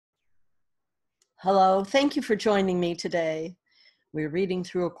Hello, thank you for joining me today. We're reading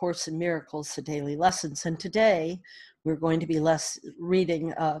through A Course in Miracles, the daily lessons, and today we're going to be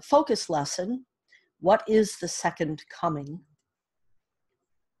reading a focus lesson, What is the Second Coming?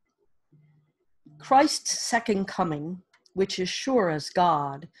 Christ's second coming, which is sure as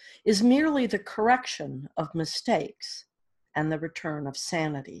God, is merely the correction of mistakes and the return of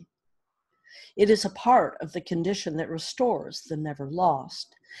sanity. It is a part of the condition that restores the never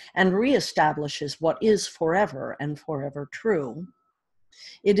lost and reestablishes what is forever and forever true.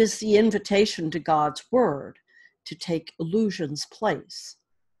 It is the invitation to God's word to take illusion's place,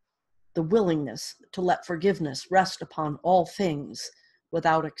 the willingness to let forgiveness rest upon all things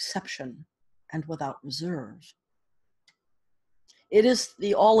without exception and without reserve. It is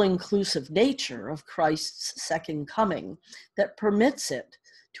the all-inclusive nature of Christ's second coming that permits it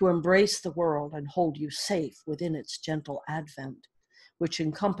to embrace the world and hold you safe within its gentle advent, which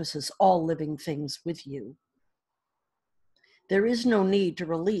encompasses all living things with you. There is no need to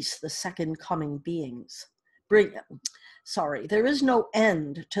release the second coming beings. There is no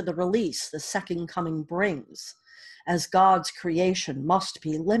end to the release the second coming brings, as God's creation must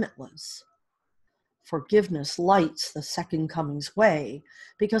be limitless. Forgiveness lights the second coming's way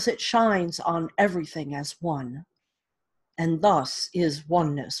because it shines on everything as one, and thus is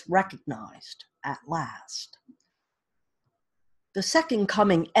oneness recognized at last. The second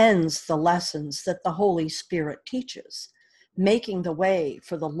coming ends the lessons that the Holy Spirit teaches, making the way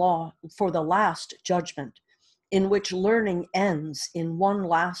for the last judgment, in which learning ends in one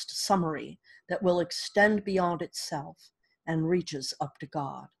last summary that will extend beyond itself and reaches up to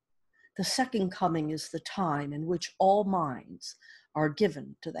God. The second coming is the time in which all minds are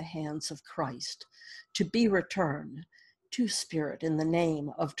given to the hands of Christ to be returned to Spirit in the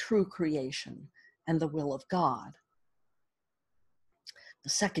name of true creation and the will of God. The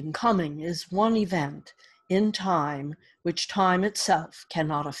second coming is one event in time which time itself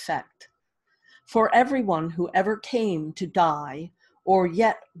cannot affect. For everyone who ever came to die, or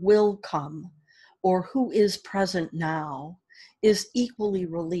yet will come, or who is present now, is equally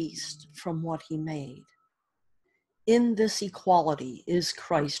released from what he made. In this equality is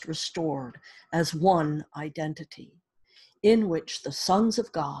Christ restored as one identity, in which the sons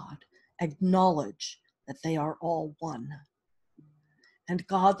of God acknowledge that they are all one. And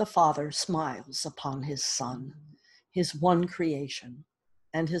God the Father smiles upon his Son, his one creation,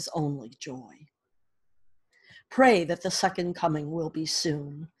 and his only joy. Pray that the second coming will be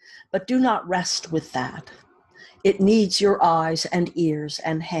soon, but do not rest with that. It needs your eyes and ears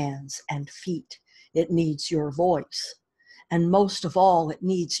and hands and feet. It needs your voice. And most of all, it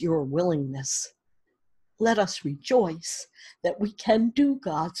needs your willingness. Let us rejoice that we can do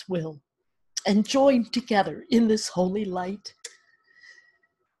God's will and join together in this holy light.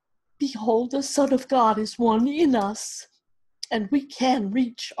 Behold, the Son of God is one in us, and we can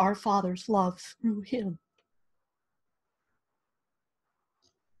reach our Father's love through him.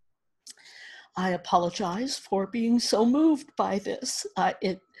 I apologize for being so moved by this. I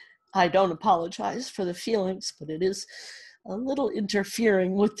don't apologize for the feelings, but it is a little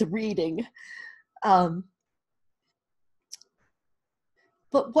interfering with the reading. But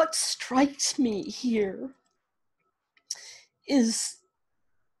what strikes me here is,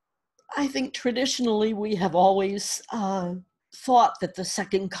 I think traditionally we have always thought that the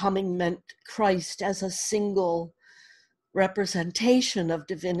second coming meant Christ as a single representation of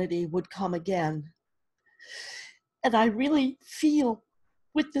divinity would come again. And I really feel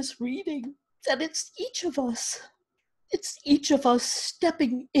with this reading that it's each of us. It's each of us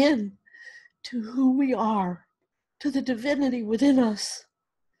stepping in to who we are, to the divinity within us.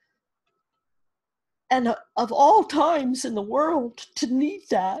 And of all times in the world to need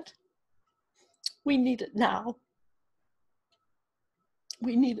that, we need it now.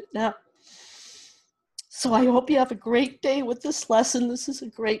 We need it now. So I hope you have a great day with this lesson. This is a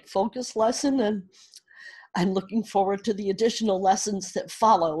great focus lesson, and I'm looking forward to the additional lessons that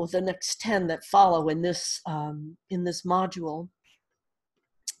follow, the next 10 that follow in this module.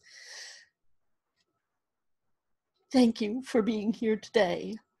 Thank you for being here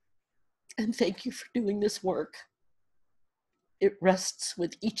today, and thank you for doing this work. It rests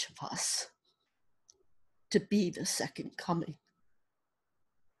with each of us to be the second coming.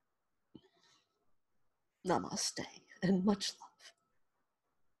 Namaste and much love.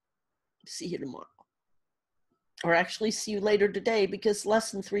 See you tomorrow. Or actually see you later today, because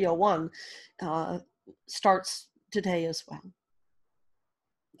lesson 301 starts today as well.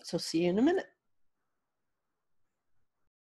 So see you in a minute.